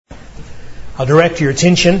I'll direct your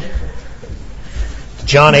attention to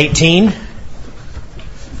John 18.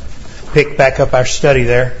 Pick back up our study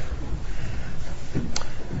there.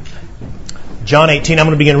 John 18, I'm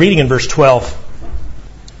going to begin reading in verse 12.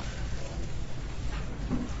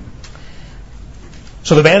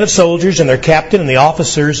 So the band of soldiers and their captain and the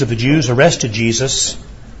officers of the Jews arrested Jesus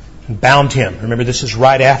and bound him. Remember, this is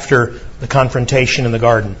right after the confrontation in the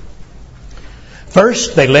garden.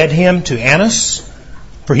 First, they led him to Annas,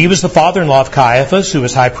 for he was the father-in-law of Caiaphas, who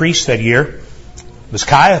was high priest that year. It was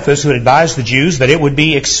Caiaphas who had advised the Jews that it would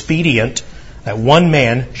be expedient that one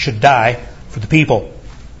man should die for the people.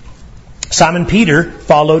 Simon Peter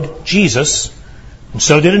followed Jesus, and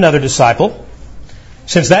so did another disciple.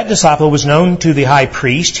 Since that disciple was known to the high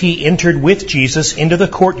priest, he entered with Jesus into the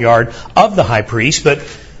courtyard of the high priest, but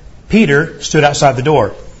Peter stood outside the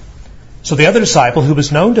door. So the other disciple, who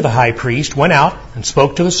was known to the high priest, went out and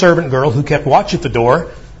spoke to the servant girl who kept watch at the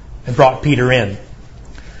door and brought Peter in.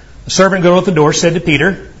 The servant girl at the door said to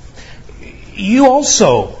Peter, "You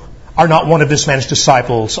also are not one of this man's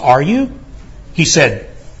disciples, are you?" He said,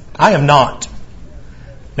 "I am not."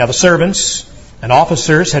 Now the servants and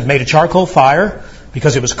officers had made a charcoal fire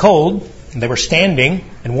because it was cold, and they were standing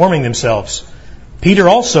and warming themselves. Peter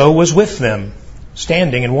also was with them,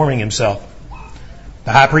 standing and warming himself.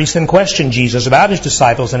 The high priest then questioned Jesus about his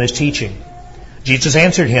disciples and his teaching. Jesus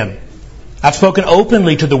answered him, "I've spoken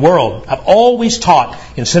openly to the world. I've always taught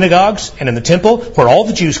in synagogues and in the temple where all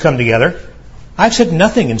the Jews come together. I've said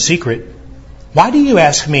nothing in secret. Why do you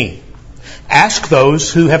ask me? Ask those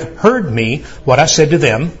who have heard me what I said to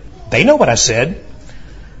them. They know what I said."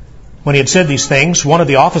 When he had said these things, one of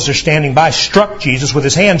the officers standing by struck Jesus with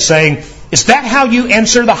his hand, saying, "Is that how you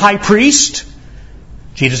answer the high priest?"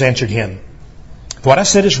 Jesus answered him, "If what I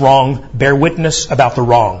said is wrong, bear witness about the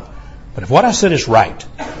wrong. But if what I said is right,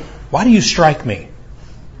 why do you strike me?"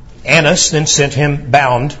 Annas then sent him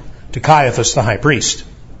bound to Caiaphas the high priest.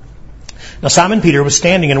 Now Simon Peter was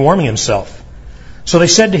standing and warming himself. So they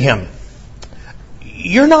said to him,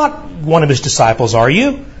 "You're not one of his disciples, are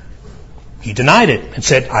you?" He denied it and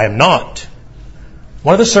said, "I am not."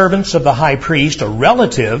 One of the servants of the high priest, a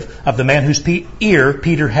relative of the man whose ear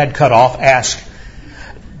Peter had cut off, asked,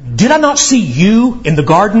 "Did I not see you in the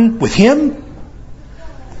garden with him?"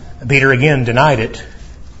 Peter again denied it,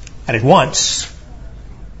 and at once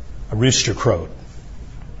a rooster crowed.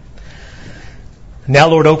 Now,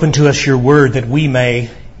 Lord, open to us your word that we may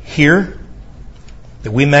hear,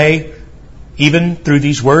 that we may, even through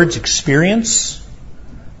these words, experience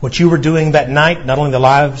what you were doing that night, not only the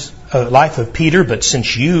life of Peter, but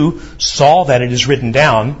since you saw that it is written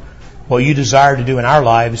down, what you desire to do in our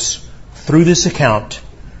lives through this account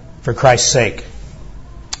for Christ's sake.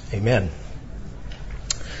 Amen.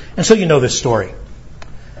 And so you know this story.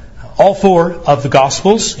 All four of the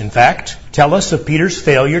Gospels, in fact, tell us of Peter's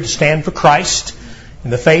failure to stand for Christ in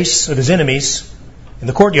the face of his enemies in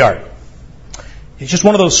the courtyard. It's just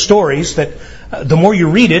one of those stories that the more you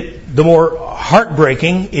read it, the more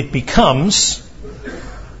heartbreaking it becomes,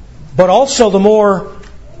 but also the more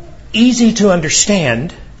easy to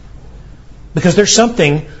understand, because there's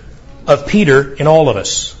something of Peter in all of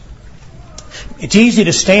us. It's easy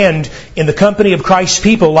to stand in the company of Christ's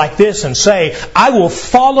people like this and say, "I will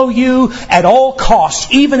follow you at all costs,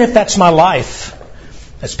 even if that's my life,"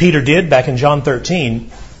 as Peter did back in John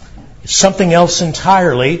 13. It's something else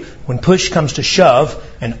entirely when push comes to shove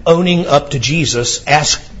and owning up to Jesus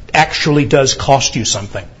actually does cost you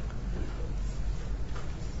something.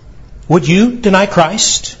 Would you deny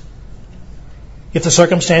Christ if the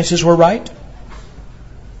circumstances were right?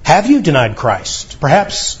 Have you denied Christ?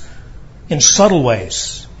 Perhaps in subtle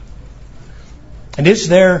ways. And is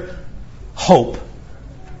there hope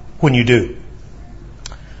when you do?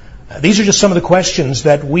 These are just some of the questions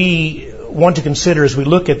that we want to consider as we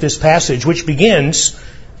look at this passage, which begins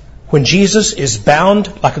when Jesus is bound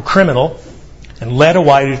like a criminal and led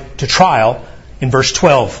away to trial in verse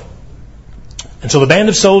 12. And so the band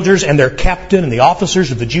of soldiers and their captain and the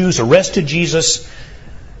officers of the Jews arrested Jesus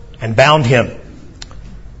and bound him.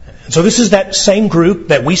 And so this is that same group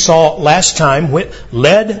that we saw last time,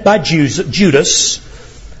 led by Judas,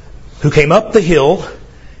 who came up the hill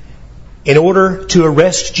in order to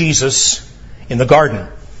arrest Jesus in the garden.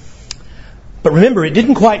 But remember, it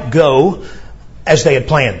didn't quite go as they had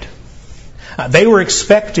planned. They were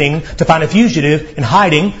expecting to find a fugitive in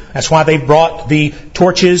hiding. That's why they brought the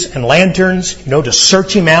torches and lanterns, to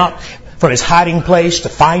search him out from his hiding place, to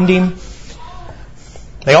find him.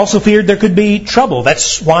 They also feared there could be trouble.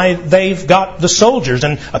 That's why they've got the soldiers.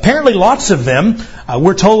 And apparently lots of them,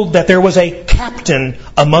 we're told that there was a captain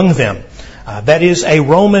among them. That is a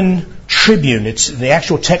Roman tribune. It's the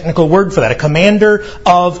actual technical word for that. A commander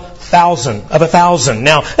of 1,000.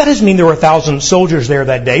 Now, that doesn't mean there were 1,000 soldiers there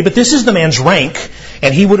that day, but this is the man's rank,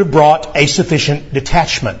 and he would have brought a sufficient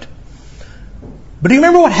detachment. But do you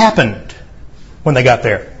remember what happened when they got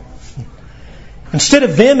there? Instead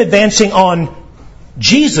of them advancing on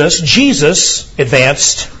Jesus, Jesus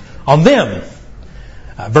advanced on them.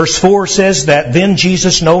 Verse 4 says that then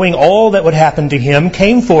Jesus, knowing all that would happen to him,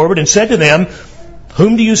 came forward and said to them,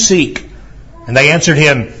 "Whom do you seek?" And they answered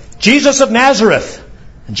him, "Jesus of Nazareth."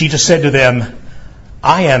 And Jesus said to them,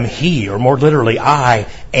 "I am he," or more literally, "I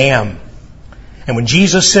am." And when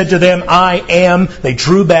Jesus said to them, "I am," they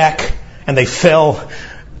drew back and they fell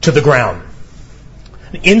to the ground.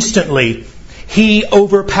 Instantly, he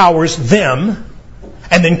overpowers them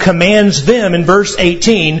and then commands them in verse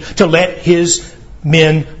 18 to let his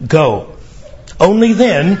men go. Only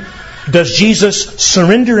then does Jesus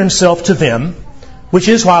surrender himself to them, which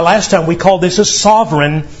is why last time we called this a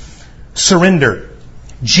sovereign surrender.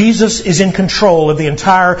 Jesus is in control of the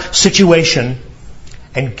entire situation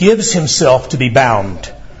and gives himself to be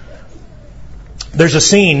bound. There's a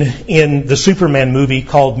scene in the Superman movie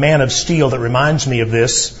called Man of Steel that reminds me of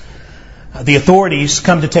this. The authorities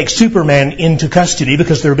come to take Superman into custody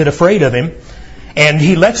because they're a bit afraid of him. And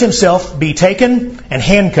he lets himself be taken and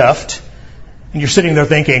handcuffed. And you're sitting there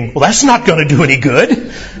thinking, well, that's not going to do any good.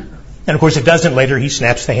 And of course it doesn't. Later he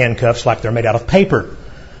snaps the handcuffs like they're made out of paper.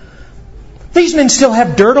 These men still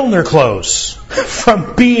have dirt on their clothes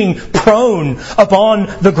from being prone upon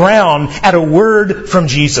the ground at a word from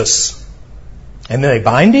Jesus. And then they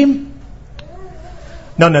bind him?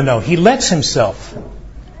 No. He lets himself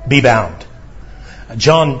be bound.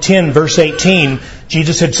 John 10, verse 18,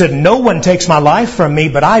 Jesus had said, "No one takes my life from me,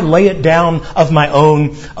 but I lay it down of my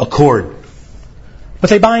own accord." But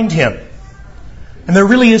they bind him. And there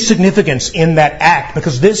really is significance in that act,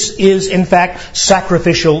 because this is, in fact,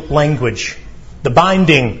 sacrificial language. The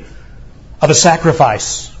binding of a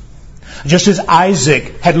sacrifice. Just as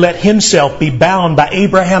Isaac had let himself be bound by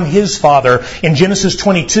Abraham, his father, in Genesis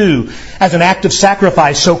 22 as an act of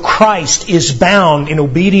sacrifice, so Christ is bound in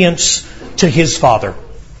obedience to his Father.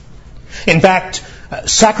 In fact,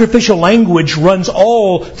 sacrificial language runs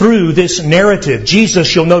all through this narrative.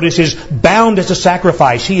 Jesus, you'll notice, is bound as a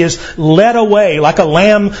sacrifice. He is led away like a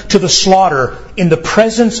lamb to the slaughter in the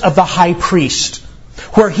presence of the high priest,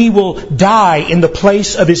 where he will die in the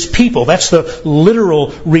place of his people. That's the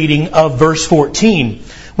literal reading of verse 14.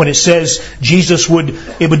 When it says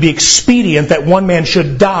it would be expedient that one man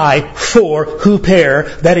should die for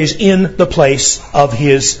huper, that is, in the place of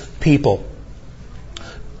his people.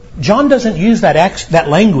 John doesn't use that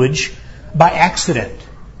language by accident.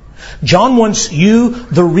 John wants you,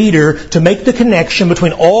 the reader, to make the connection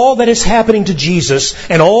between all that is happening to Jesus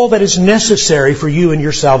and all that is necessary for you and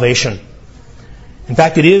your salvation. In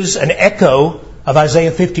fact, it is an echo of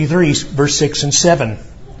Isaiah 53, verse 6 and 7.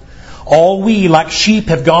 "All we like sheep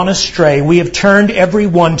have gone astray. We have turned every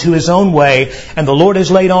one to his own way, and the Lord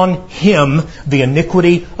has laid on him the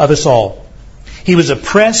iniquity of us all. He was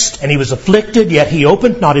oppressed and he was afflicted, yet he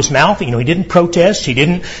opened not his mouth." He didn't protest. He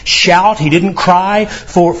didn't shout. He didn't cry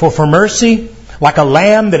for mercy. "Like a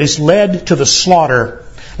lamb that is led to the slaughter,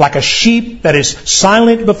 like a sheep that is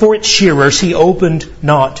silent before its shearers, he opened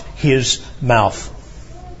not his mouth."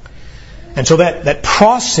 And so that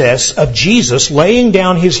process of Jesus laying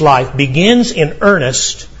down his life begins in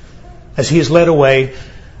earnest as he is led away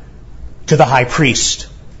to the high priest.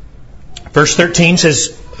 Verse 13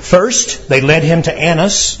 says, "First, they led him to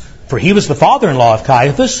Annas, for he was the father-in-law of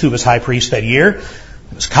Caiaphas, who was high priest that year.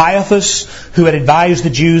 It was Caiaphas who had advised the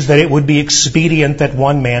Jews that it would be expedient that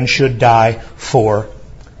one man should die for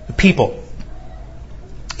the people."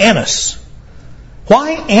 Annas.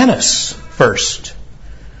 Why Annas first?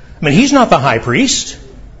 He's not the high priest.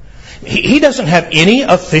 He doesn't have any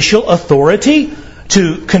official authority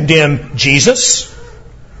to condemn Jesus.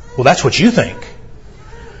 Well, that's what you think.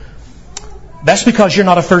 That's because you're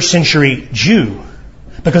not a first century Jew.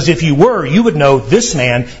 Because if you were, you would know this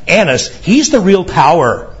man, Annas, he's the real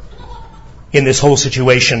power in this whole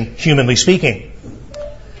situation, humanly speaking.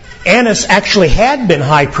 Annas actually had been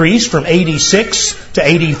high priest from AD 6 to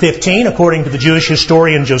AD 15, according to the Jewish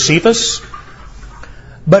historian Josephus.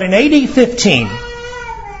 But in AD 15,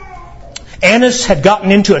 Annas had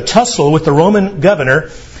gotten into a tussle with the Roman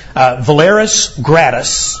governor, Valerius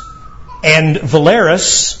Gratus, and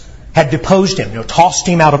Valerius had deposed him, tossed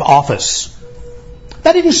him out of office.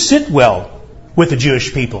 That didn't sit well with the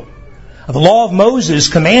Jewish people. The law of Moses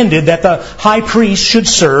commanded that the high priest should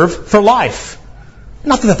serve for life.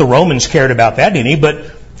 Not that the Romans cared about that any, but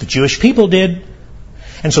the Jewish people did.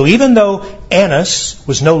 And so even though Annas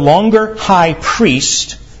was no longer high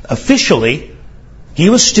priest officially, he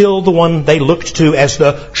was still the one they looked to as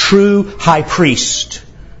the true high priest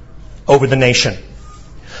over the nation.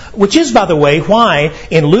 Which is, by the way, why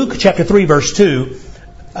in Luke chapter 3, verse 2,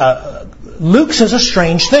 Luke says a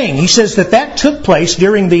strange thing. He says that took place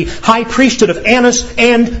during the high priesthood of Annas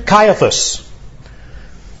and Caiaphas.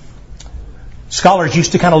 Scholars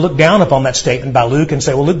used to kind of look down upon that statement by Luke and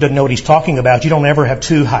say, well, Luke doesn't know what he's talking about. You don't ever have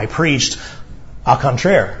two high priests. Au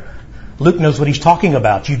contraire. Luke knows what he's talking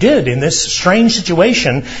about. You did. In this strange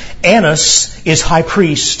situation, Annas is high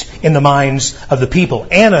priest in the minds of the people.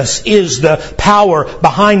 Annas is the power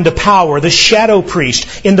behind the power, the shadow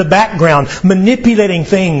priest in the background, manipulating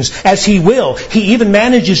things as he will. He even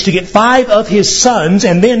manages to get 5 of his sons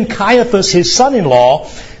and then Caiaphas, his son-in-law,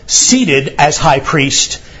 seated as high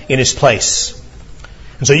priest in his place.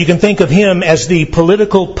 And so you can think of him as the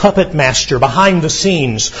political puppet master behind the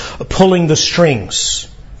scenes, pulling the strings.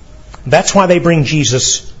 That's why they bring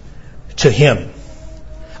Jesus to him.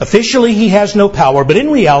 Officially, he has no power, but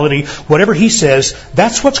in reality, whatever he says,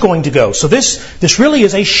 that's what's going to go. So this really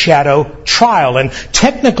is a shadow trial, and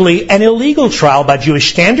technically an illegal trial by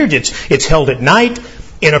Jewish standards. It's held at night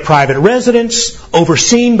in a private residence,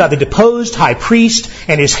 overseen by the deposed high priest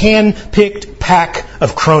and his hand-picked pack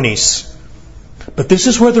of cronies. But this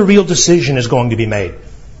is where the real decision is going to be made.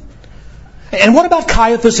 And what about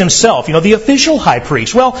Caiaphas himself, the official high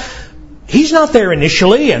priest? Well, he's not there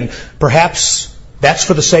initially, and perhaps that's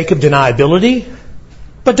for the sake of deniability.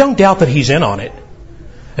 But don't doubt that he's in on it.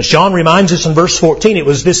 As John reminds us in verse 14, it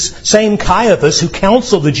was this same Caiaphas who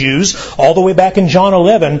counseled the Jews all the way back in John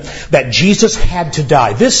 11 that Jesus had to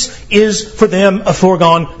die. This is for them a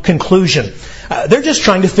foregone conclusion. They're just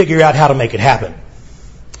trying to figure out how to make it happen.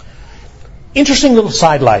 Interesting little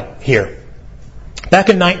sidelight here. Back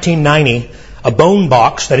in 1990, a bone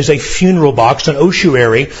box, that is a funeral box, an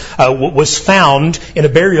ossuary, was found in a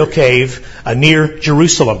burial cave near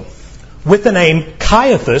Jerusalem with the name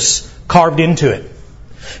Caiaphas carved into it.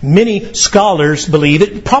 Many scholars believe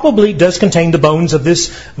it probably does contain the bones of this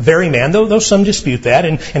very man, though some dispute that,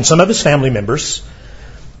 and some of his family members.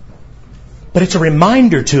 But it's a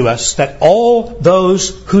reminder to us that all those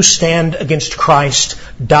who stand against Christ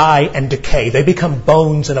die and decay. They become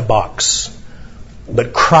bones in a box.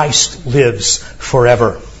 But Christ lives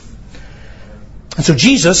forever. And so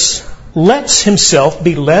Jesus lets himself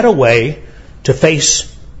be led away to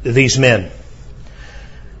face these men.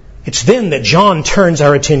 It's then that John turns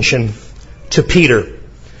our attention to Peter.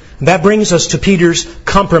 And that brings us to Peter's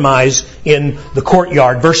compromise in the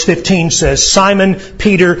courtyard. Verse 15 says, Simon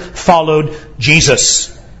Peter followed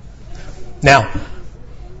Jesus. Now,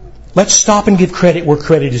 let's stop and give credit where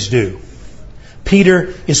credit is due.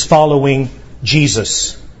 Peter is following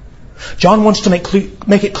Jesus. John wants to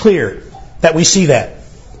make it clear that we see that.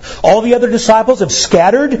 All the other disciples have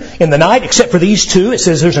scattered in the night, except for these two. It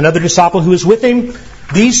says there's another disciple who is with him.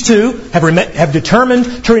 These two have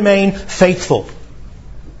determined to remain faithful.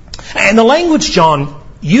 And the language John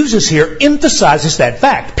uses here emphasizes that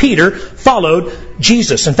fact. Peter followed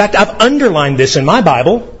Jesus. In fact, I've underlined this in my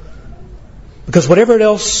Bible because whatever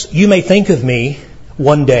else you may think of me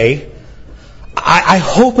one day, I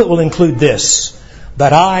hope it will include this,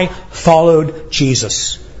 that I followed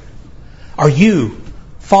Jesus. Are you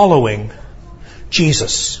following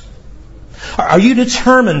Jesus? Are you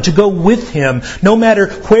determined to go with Him no matter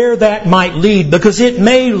where that might lead? Because it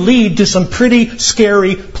may lead to some pretty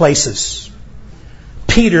scary places.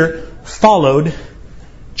 Peter followed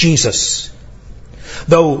Jesus.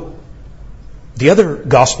 Though the other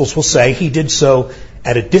Gospels will say he did so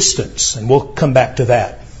at a distance, and we'll come back to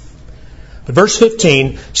that. But verse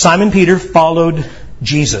 15, Simon Peter followed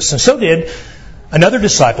Jesus, and so did another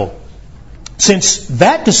disciple. Since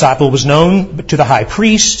that disciple was known to the high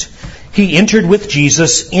priest, he entered with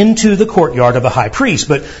Jesus into the courtyard of the high priest.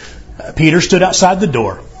 But Peter stood outside the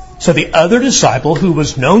door. So the other disciple, who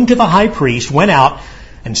was known to the high priest, went out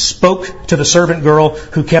and spoke to the servant girl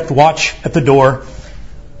who kept watch at the door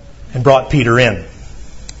and brought Peter in.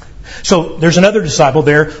 So there's another disciple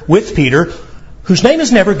there with Peter whose name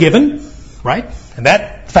is never given, right? And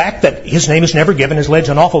that fact that his name is never given has led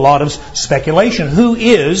to an awful lot of speculation. Who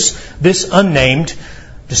is this unnamed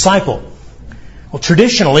disciple? Well,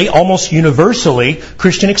 traditionally, almost universally,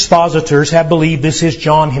 Christian expositors have believed this is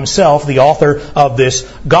John himself, the author of this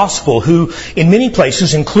gospel, who in many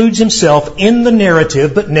places includes himself in the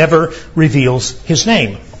narrative but never reveals his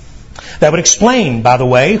name. That would explain, by the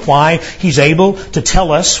way, why he's able to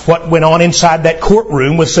tell us what went on inside that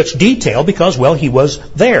courtroom with such detail, because, well, he was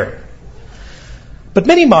there. But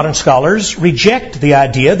many modern scholars reject the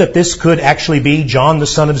idea that this could actually be John, the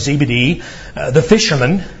son of Zebedee, the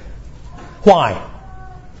fisherman. Why?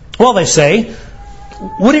 Well, they say,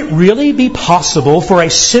 would it really be possible for a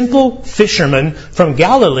simple fisherman from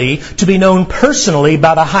Galilee to be known personally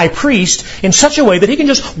by the high priest in such a way that he can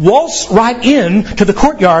just waltz right in to the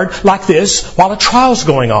courtyard like this while a trial's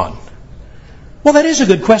going on? Well, that is a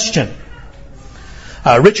good question.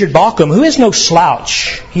 Richard Bauckham, who is no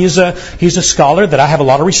slouch, he's a scholar that I have a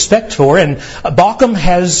lot of respect for, and Bauckham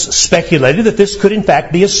has speculated that this could in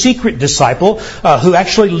fact be a secret disciple who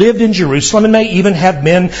actually lived in Jerusalem and may even have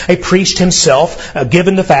been a priest himself,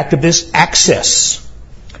 given the fact of this access.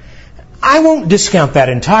 I won't discount that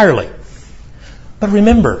entirely. But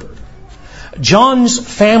remember, John's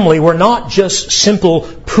family were not just simple,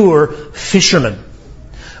 poor fishermen.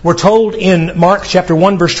 We're told in Mark chapter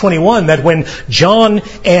 1, verse 21, that when John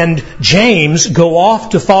and James go off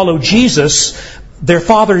to follow Jesus, their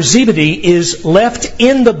father Zebedee is left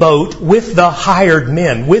in the boat with the hired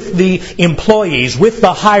men, with the employees, with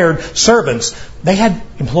the hired servants. They had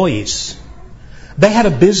employees. They had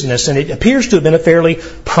a business, and it appears to have been a fairly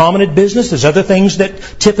prominent business. There's other things that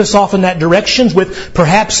tip us off in that direction, with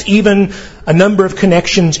perhaps even a number of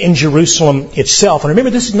connections in Jerusalem itself. And remember,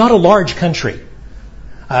 this is not a large country.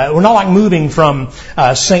 We're not like moving from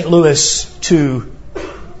St. Louis to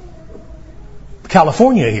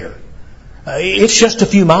California here. It's just a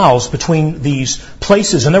few miles between these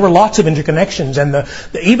places, and there were lots of interconnections, and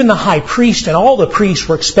even the high priest and all the priests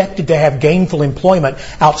were expected to have gainful employment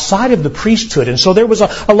outside of the priesthood, and so there was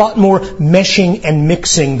a lot more meshing and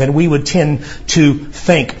mixing than we would tend to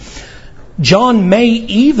think. John may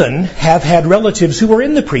even have had relatives who were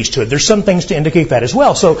in the priesthood. There's some things to indicate that as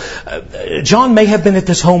well. So John may have been at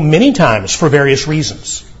this home many times for various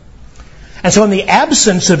reasons. And so in the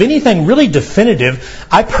absence of anything really definitive,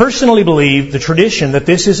 I personally believe the tradition that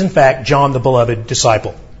this is in fact John the beloved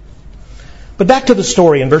disciple. But back to the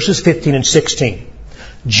story in verses 15 and 16.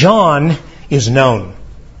 John is known.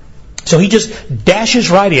 So he just dashes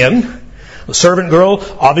right in. The servant girl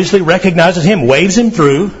obviously recognizes him, waves him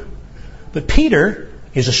through. But Peter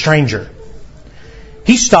is a stranger.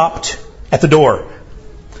 He stopped at the door.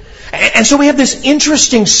 And so we have this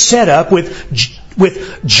interesting setup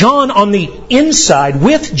with John on the inside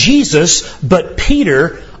with Jesus, but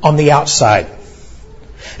Peter on the outside.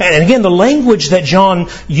 And again, the language that John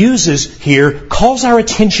uses here calls our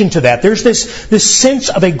attention to that. There's this sense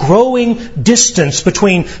of a growing distance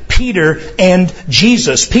between Peter and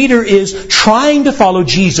Jesus. Peter is trying to follow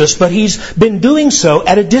Jesus, but he's been doing so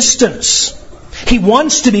at a distance. He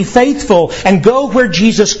wants to be faithful and go where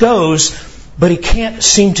Jesus goes, but he can't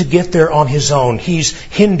seem to get there on his own. He's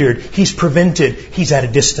hindered, he's prevented, he's at a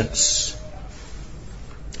distance.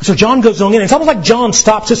 So John goes on in. It's almost like John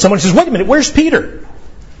stops at someone and says, "Wait a minute, where's Peter?"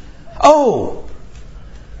 "Oh."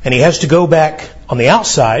 And he has to go back on the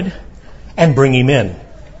outside and bring him in.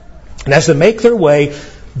 And as they make their way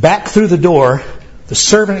back through the door, the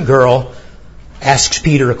servant girl asks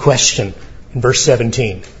Peter a question in verse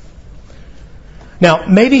 17. Now,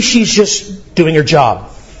 maybe she's just doing her job.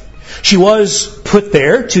 She was put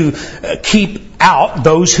there to keep out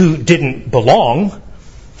those who didn't belong.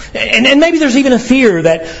 And maybe there's even a fear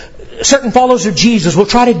that certain followers of Jesus will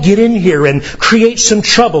try to get in here and create some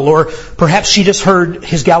trouble, or perhaps she just heard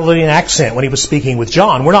his Galilean accent when he was speaking with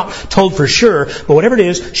John. We're not told for sure, but whatever it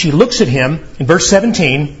is, she looks at him in verse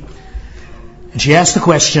 17, and she asks the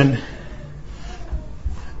question,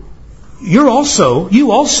 you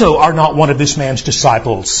also are not one of this man's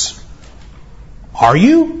disciples, are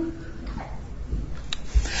you?"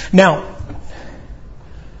 Now,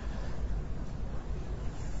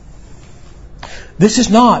 this is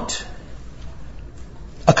not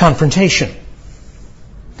a confrontation.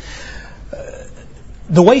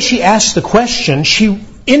 The way she asks the question, she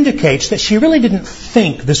indicates that she really didn't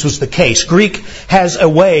think this was the case. Greek has a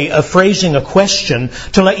way of phrasing a question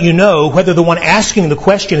to let you know whether the one asking the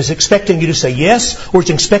question is expecting you to say yes or is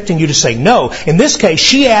expecting you to say no. In this case,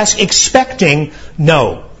 she asked expecting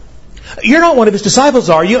no. "You're not one of his disciples,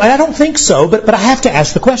 are you?" "I don't think so, but I have to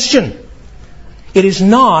ask the question." It is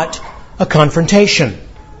not a confrontation.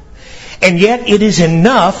 And yet it is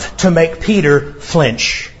enough to make Peter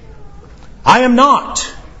flinch. "I am not,"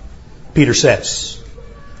 Peter says.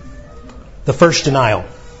 The first denial.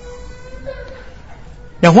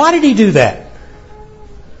 Now, why did he do that?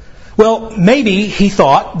 Well, maybe he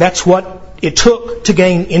thought that's what it took to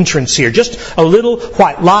gain entrance here. Just a little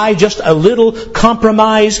white lie, just a little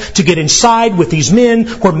compromise to get inside with these men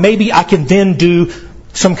where maybe I can then do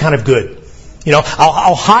some kind of good.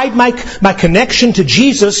 I'll hide my connection to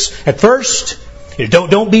Jesus at first,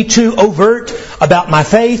 Don't be too overt about my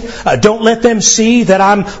faith. Don't let them see that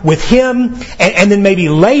I'm with Him. And then maybe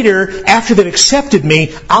later, after they've accepted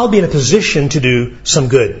me, I'll be in a position to do some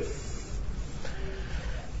good.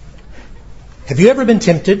 Have you ever been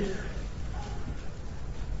tempted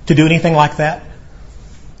to do anything like that?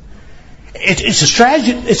 It's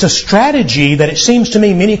a strategy that it seems to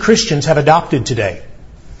me many Christians have adopted today.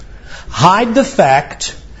 Hide the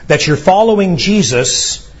fact that you're following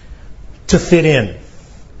Jesus to fit in,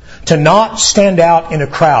 to not stand out in a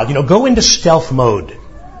crowd. Go into stealth mode.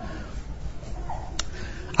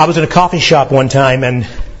 I was at a coffee shop one time, and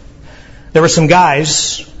there were some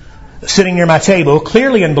guys sitting near my table,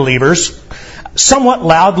 clearly unbelievers, somewhat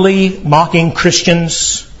loudly mocking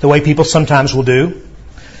Christians, the way people sometimes will do.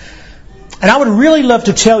 And I would really love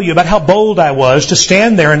to tell you about how bold I was to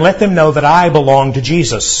stand there and let them know that I belong to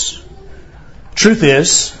Jesus. Truth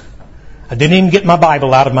is, I didn't even get my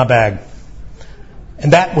Bible out of my bag.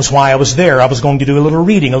 And that was why I was there. I was going to do a little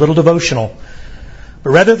reading, a little devotional. But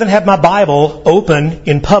rather than have my Bible open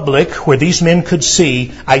in public where these men could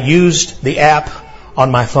see, I used the app on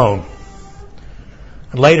my phone.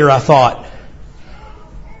 And later I thought,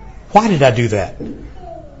 why did I do that?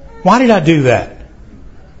 Why did I do that?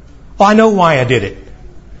 Well, I know why I did it.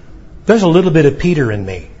 There's a little bit of Peter in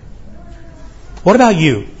me. What about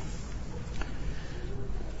you?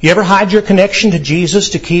 You ever hide your connection to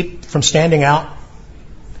Jesus to keep from standing out?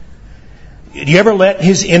 Do you ever let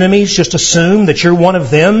His enemies just assume that you're one of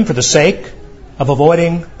them for the sake of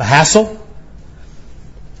avoiding the hassle?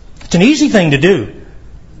 It's an easy thing to do.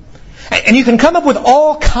 And you can come up with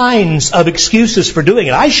all kinds of excuses for doing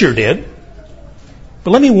it. I sure did.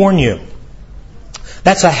 But let me warn you.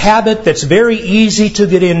 That's a habit that's very easy to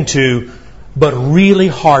get into, but really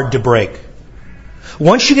hard to break.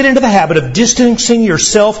 Once you get into the habit of distancing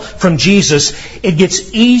yourself from Jesus, it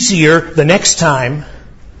gets easier the next time,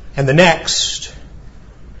 and the next,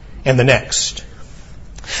 and the next.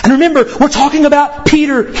 And remember, we're talking about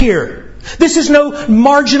Peter here. This is no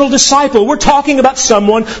marginal disciple. We're talking about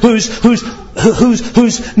someone who's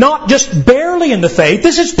not just barely in the faith.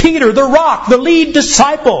 This is Peter, the rock, the lead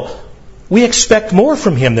disciple. We expect more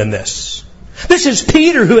from him than this. This is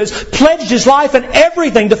Peter who has pledged his life and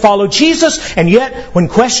everything to follow Jesus, and yet, when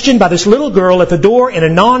questioned by this little girl at the door in a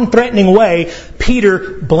non-threatening way,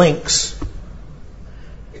 Peter blinks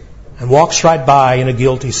and walks right by in a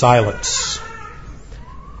guilty silence.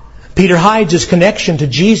 Peter hides his connection to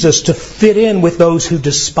Jesus to fit in with those who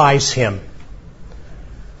despise him.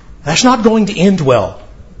 That's not going to end well.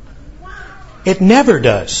 It never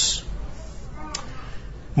does.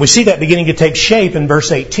 We see that beginning to take shape in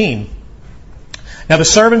verse 18. Now the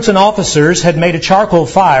servants and officers had made a charcoal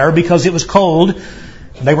fire because it was cold.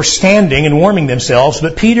 They were standing and warming themselves,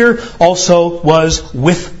 but Peter also was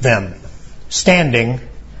with them, standing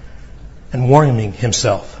and warming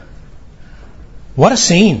himself. What a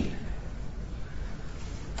scene!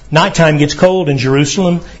 Nighttime gets cold in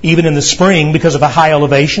Jerusalem, even in the spring, because of a high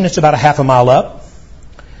elevation. It's about a half a mile up.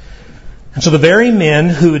 And so the very men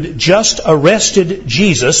who had just arrested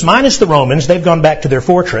Jesus, minus the Romans, they've gone back to their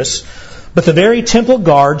fortress, but the very temple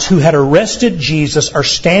guards who had arrested Jesus are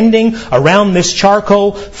standing around this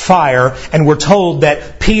charcoal fire, and we're told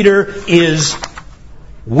that Peter is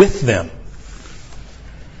with them.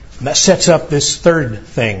 And that sets up this third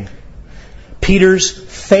thing. Peter's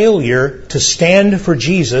failure to stand for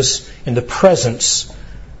Jesus in the presence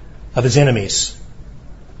of his enemies.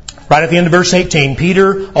 Right at the end of verse 18,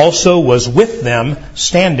 Peter also was with them,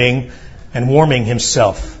 standing and warming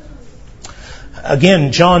himself.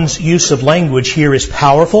 Again, John's use of language here is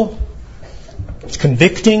powerful. It's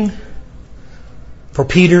convicting. For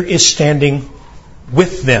Peter is standing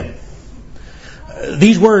with them.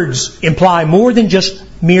 These words imply more than just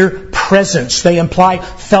mere presence. They imply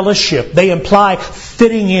fellowship. They imply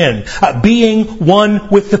fitting in, being one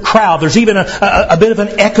with the crowd. There's even a bit of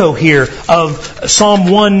an echo here of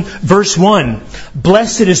Psalm 1 verse 1.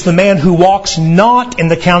 Blessed is the man who walks not in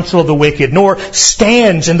the counsel of the wicked, nor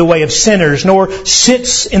stands in the way of sinners, nor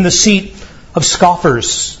sits in the seat of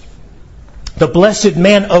scoffers. The blessed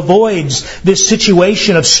man avoids this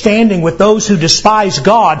situation of standing with those who despise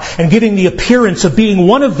God and giving the appearance of being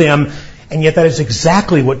one of them, and yet that is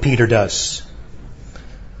exactly what Peter does.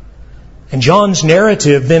 And John's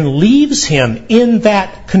narrative then leaves him in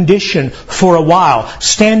that condition for a while,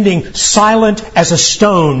 standing silent as a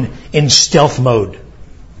stone in stealth mode.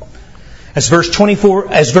 As verse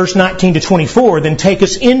 19 to 24 then take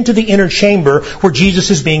us into the inner chamber where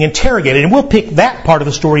Jesus is being interrogated. And we'll pick that part of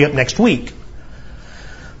the story up next week.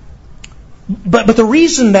 But the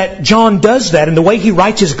reason that John does that and the way he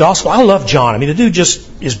writes his gospel, I love John. I mean, the dude just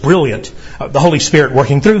is brilliant. The Holy Spirit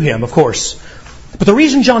working through him, of course. But the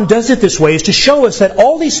reason John does it this way is to show us that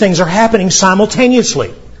all these things are happening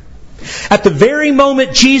simultaneously. At the very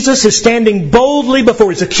moment Jesus is standing boldly before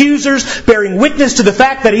his accusers, bearing witness to the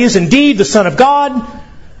fact that he is indeed the Son of God,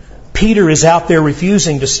 Peter is out there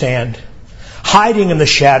refusing to stand, hiding in the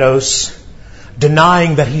shadows,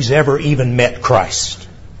 denying that he's ever even met Christ.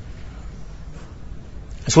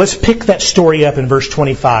 So let's pick that story up in verse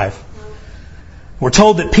 25. We're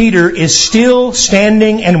told that Peter is still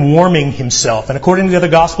standing and warming himself. And according to the other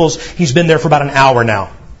Gospels, he's been there for about an hour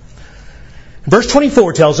now. Verse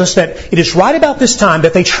 24 tells us that it is right about this time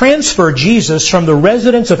that they transfer Jesus from the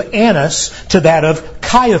residence of Annas to that of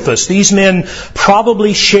Caiaphas. These men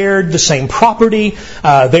probably shared the same property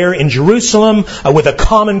there in Jerusalem with a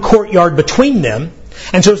common courtyard between them.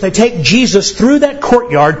 And so as they take Jesus through that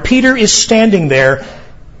courtyard, Peter is standing there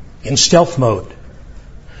in stealth mode.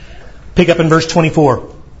 Pick up in verse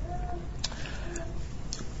 24.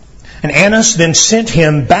 And Annas then sent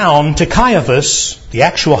him bound to Caiaphas, the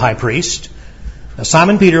actual high priest. Now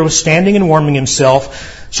Simon Peter was standing and warming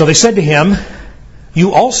himself. So they said to him,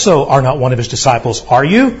 "You also are not one of his disciples, are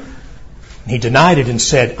you?" And he denied it and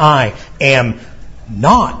said, "I am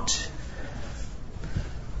not."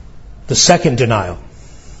 The second denial.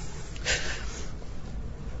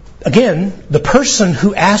 Again, the person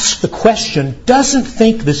who asks the question doesn't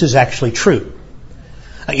think this is actually true.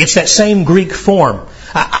 It's that same Greek form.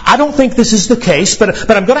 I don't think this is the case,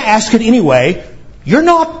 but I'm going to ask it anyway. You're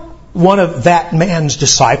not one of that man's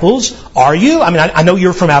disciples, are you? I mean, I know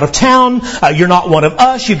you're from out of town. You're not one of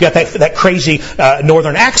us. You've got that crazy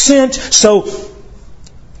northern accent. So,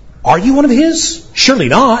 are you one of his? Surely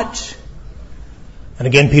not. And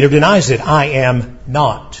again, Peter denies it. I am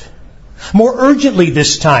not. More urgently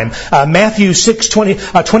this time, Matthew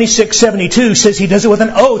 26:72 says he does it with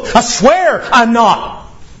an oath. I swear I'm not.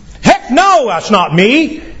 Heck no, that's not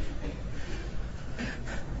me.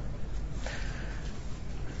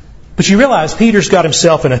 But you realize Peter's got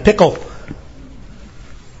himself in a pickle.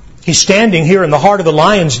 He's standing here in the heart of the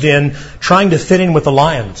lion's den trying to fit in with the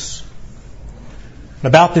lions. And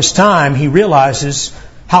about this time he realizes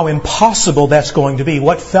how impossible that's going to be.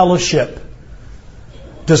 What fellowship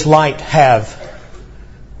does light have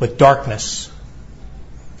with darkness?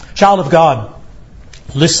 Child of God,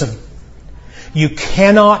 listen. You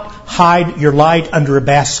cannot hide your light under a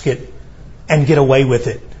basket and get away with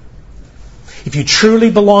it. If you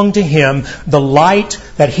truly belong to Him, the light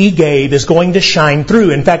that He gave is going to shine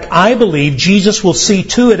through. In fact, I believe Jesus will see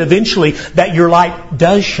to it eventually that your light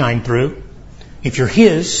does shine through, if you're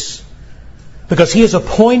His, because He has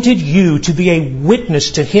appointed you to be a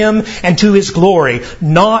witness to Him and to His glory,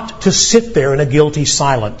 not to sit there in a guilty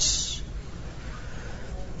silence.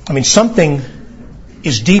 I mean, something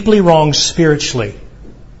is deeply wrong spiritually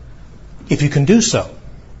if you can do so.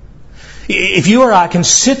 If you or I can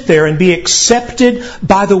sit there and be accepted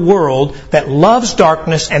by the world that loves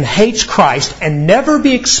darkness and hates Christ and never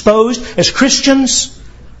be exposed as Christians,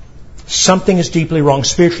 something is deeply wrong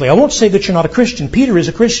spiritually. I won't say that you're not a Christian. Peter is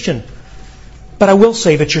a Christian. But I will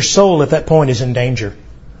say that your soul at that point is in danger.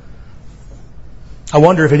 I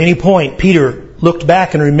wonder if at any point Peter looked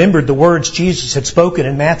back and remembered the words Jesus had spoken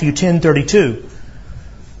in Matthew 10:32.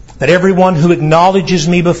 That everyone who acknowledges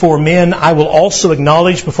me before men, I will also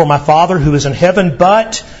acknowledge before my Father who is in heaven.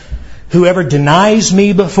 But whoever denies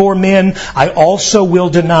me before men, I also will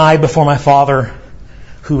deny before my Father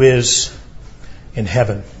who is in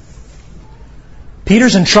heaven.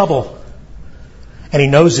 Peter's in trouble, and he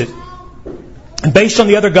knows it. And based on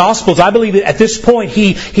the other Gospels, I believe that at this point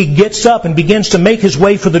he gets up and begins to make his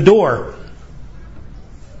way for the door.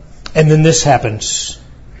 And then this happens.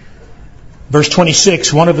 Verse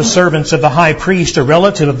 26, one of the servants of the high priest, a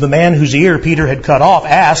relative of the man whose ear Peter had cut off,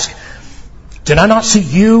 asked, "Did I not see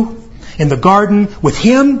you in the garden with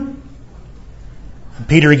him?" And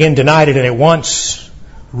Peter again denied it, and at once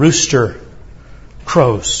rooster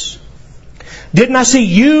crows. "Didn't I see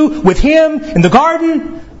you with him in the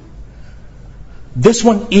garden?" This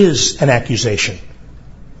one is an accusation.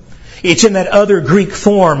 It's in that other Greek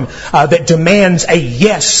form that demands a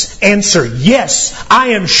yes answer. Yes,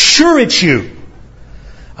 I am sure it's you.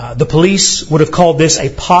 The police would have called this a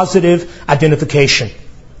positive identification.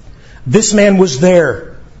 This man was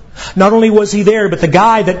there. Not only was he there, but the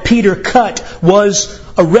guy that Peter cut was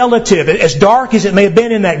a relative. As dark as it may have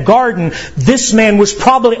been in that garden, this man was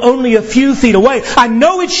probably only a few feet away. I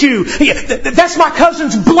know it's you. That's my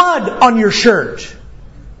cousin's blood on your shirt.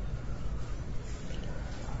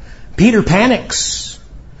 Peter panics.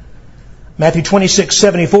 Matthew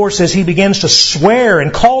 26:74 says he begins to swear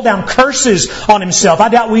and call down curses on himself. I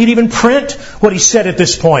doubt we'd even print what he said at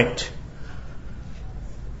this point.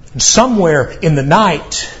 And somewhere in the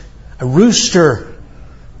night, a rooster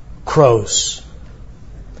crows.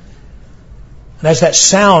 And as that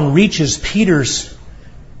sound reaches Peter's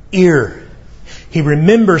ear, he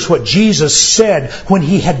remembers what Jesus said when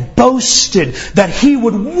he had boasted that he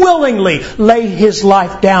would willingly lay his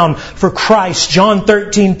life down for Christ. John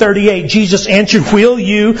 13:38, Jesus answered, "Will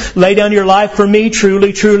you lay down your life for me?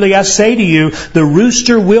 Truly, truly, I say to you, the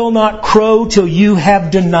rooster will not crow till you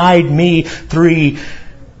have denied me 3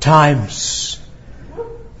 times."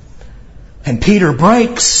 And Peter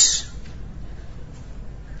breaks.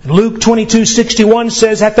 Luke 22:61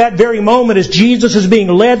 says, at that very moment as Jesus is being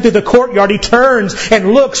led through the courtyard, he turns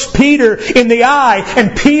and looks Peter in the eye,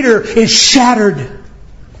 and Peter is shattered.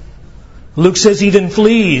 Luke says he then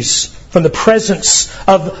flees from the presence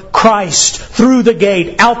of Christ through the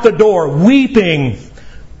gate, out the door, weeping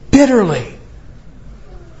bitterly.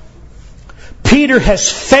 Peter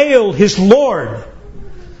has failed his Lord.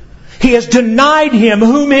 He has denied Him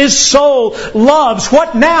whom his soul loves.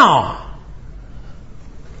 What now?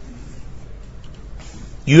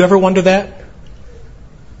 You ever wonder that?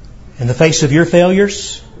 In the face of your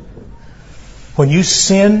failures? When you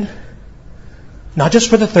sin, not just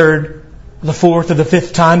for the 3rd, the 4th, or the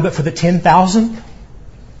 5th time, but for the 10,000th?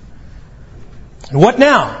 And what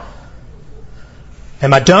now?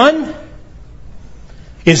 Am I done?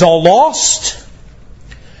 Is all lost?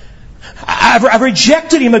 I've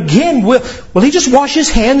rejected Him again. Will He just wash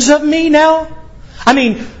His hands of me now? I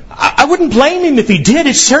mean, I wouldn't blame Him if He did.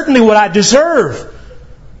 It's certainly what I deserve.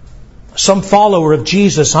 Some follower of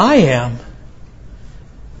Jesus I am.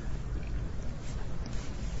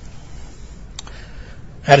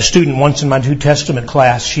 I had a student once in my New Testament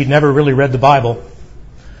class. She'd never really read the Bible.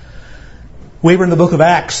 We were in the book of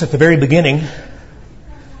Acts at the very beginning.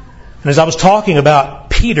 And as I was talking about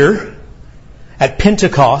Peter at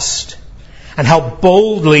Pentecost and how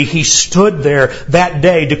boldly he stood there that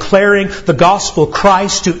day declaring the gospel of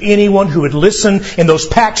Christ to anyone who would listen in those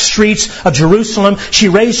packed streets of Jerusalem, she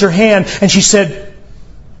raised her hand and she said,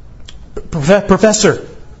 "Professor,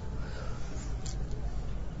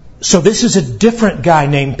 so this is a different guy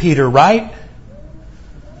named Peter, right?"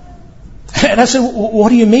 And I said, "What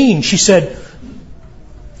do you mean?" She said,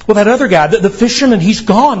 "Well, that other guy, the fisherman, he's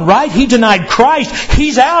gone, right? He denied Christ.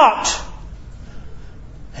 He's out."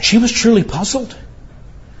 And she was truly puzzled.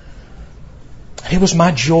 And it was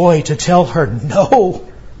my joy to tell her, no,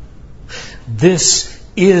 this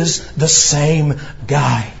is the same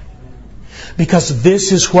guy. Because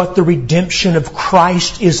this is what the redemption of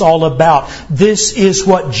Christ is all about. This is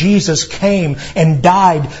what Jesus came and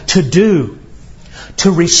died to do.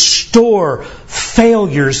 To restore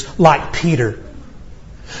failures like Peter.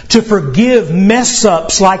 To forgive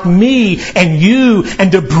mess-ups like me and you,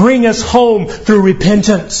 and to bring us home through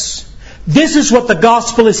repentance. This is what the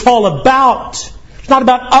gospel is all about. It's not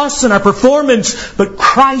about us and our performance, but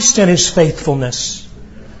Christ and His faithfulness.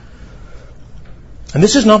 And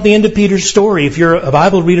this is not the end of Peter's story. If you're a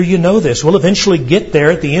Bible reader, you know this. We'll eventually get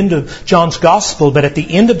there at the end of John's Gospel, but at the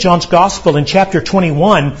end of John's Gospel in chapter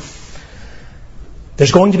 21,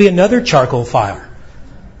 there's going to be another charcoal fire.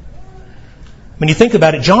 When you think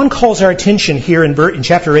about it, John calls our attention here in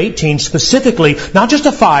chapter 18 specifically, not just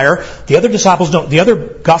a fire, the other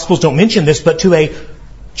Gospels don't mention this, but to a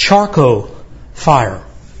charcoal fire.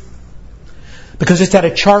 Because it's at a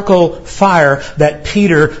charcoal fire that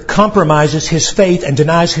Peter compromises his faith and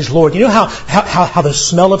denies his Lord. You know how the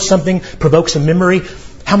smell of something provokes a memory?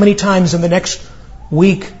 How many times in the next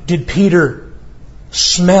week did Peter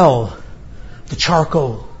smell the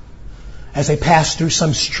charcoal as they passed through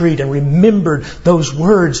some street and remembered those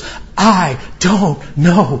words, "I don't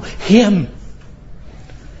know Him"?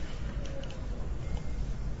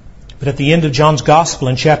 But at the end of John's Gospel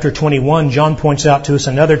in chapter 21, John points out to us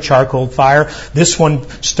another charcoal fire. This one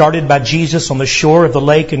started by Jesus on the shore of the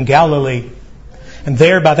lake in Galilee. And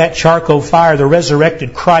there by that charcoal fire, the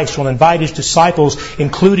resurrected Christ will invite His disciples,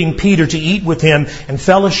 including Peter, to eat with Him and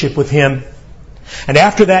fellowship with Him. And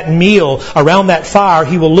after that meal around that fire,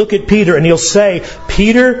 He will look at Peter and He'll say,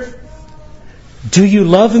 "Peter, do you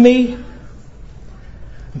love me?"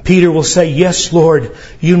 And Peter will say, "Yes, Lord,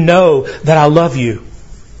 you know that I love you."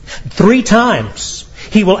 3 times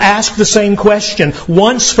He will ask the same question,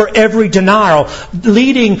 once for every denial,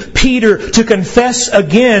 leading Peter to confess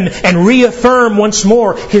again and reaffirm once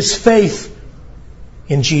more his faith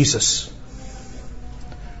in Jesus.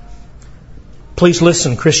 Please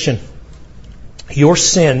listen, Christian. Your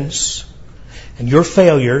sins and your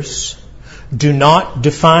failures do not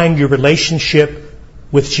define your relationship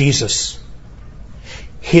with Jesus.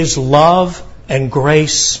 His love and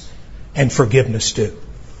grace and forgiveness do.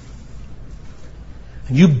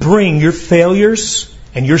 And you bring your failures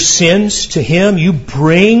and your sins to Him. You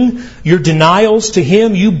bring your denials to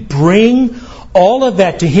Him. You bring all of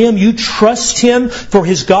that to Him. You trust Him for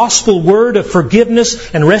His gospel word of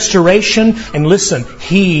forgiveness and restoration. And listen,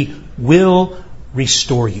 He will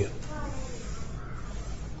restore you.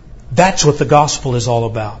 That's what the gospel is all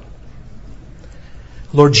about.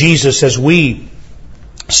 Lord Jesus, as we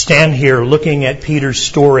stand here looking at Peter's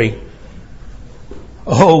story,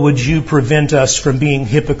 oh, would you prevent us from being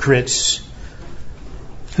hypocrites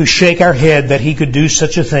who shake our head that he could do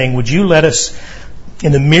such a thing. Would you let us,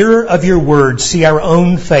 in the mirror of your word, see our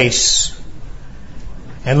own face,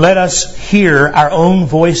 and let us hear our own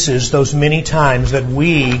voices those many times that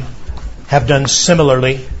we have done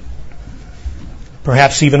similarly,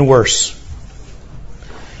 perhaps even worse.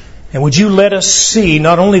 And would you let us see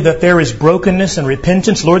not only that there is brokenness and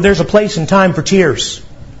repentance, Lord, there's a place and time for tears.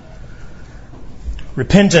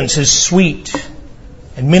 Repentance is sweet,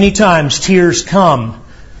 and many times tears come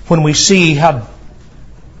when we see how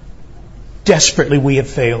desperately we have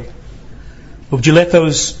failed. Would you let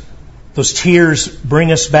those tears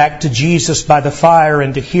bring us back to Jesus by the fire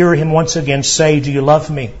and to hear Him once again say, do you love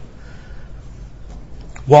me?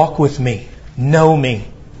 Walk with me. Know me.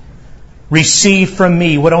 Receive from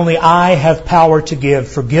me what only I have power to give,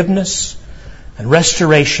 forgiveness and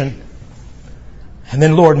restoration. And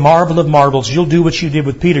then, Lord, marvel of marvels, you'll do what you did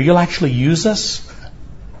with Peter. You'll actually use us.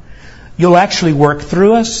 You'll actually work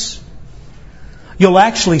through us. You'll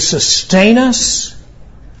actually sustain us,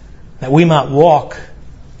 that we might walk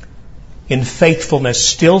in faithfulness,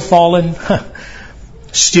 still fallen,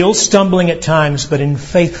 still stumbling at times, but in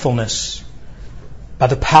faithfulness by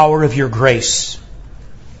the power of your grace.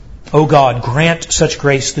 Oh God, grant such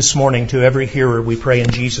grace this morning to every hearer, we pray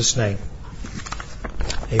in Jesus' name.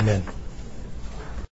 Amen.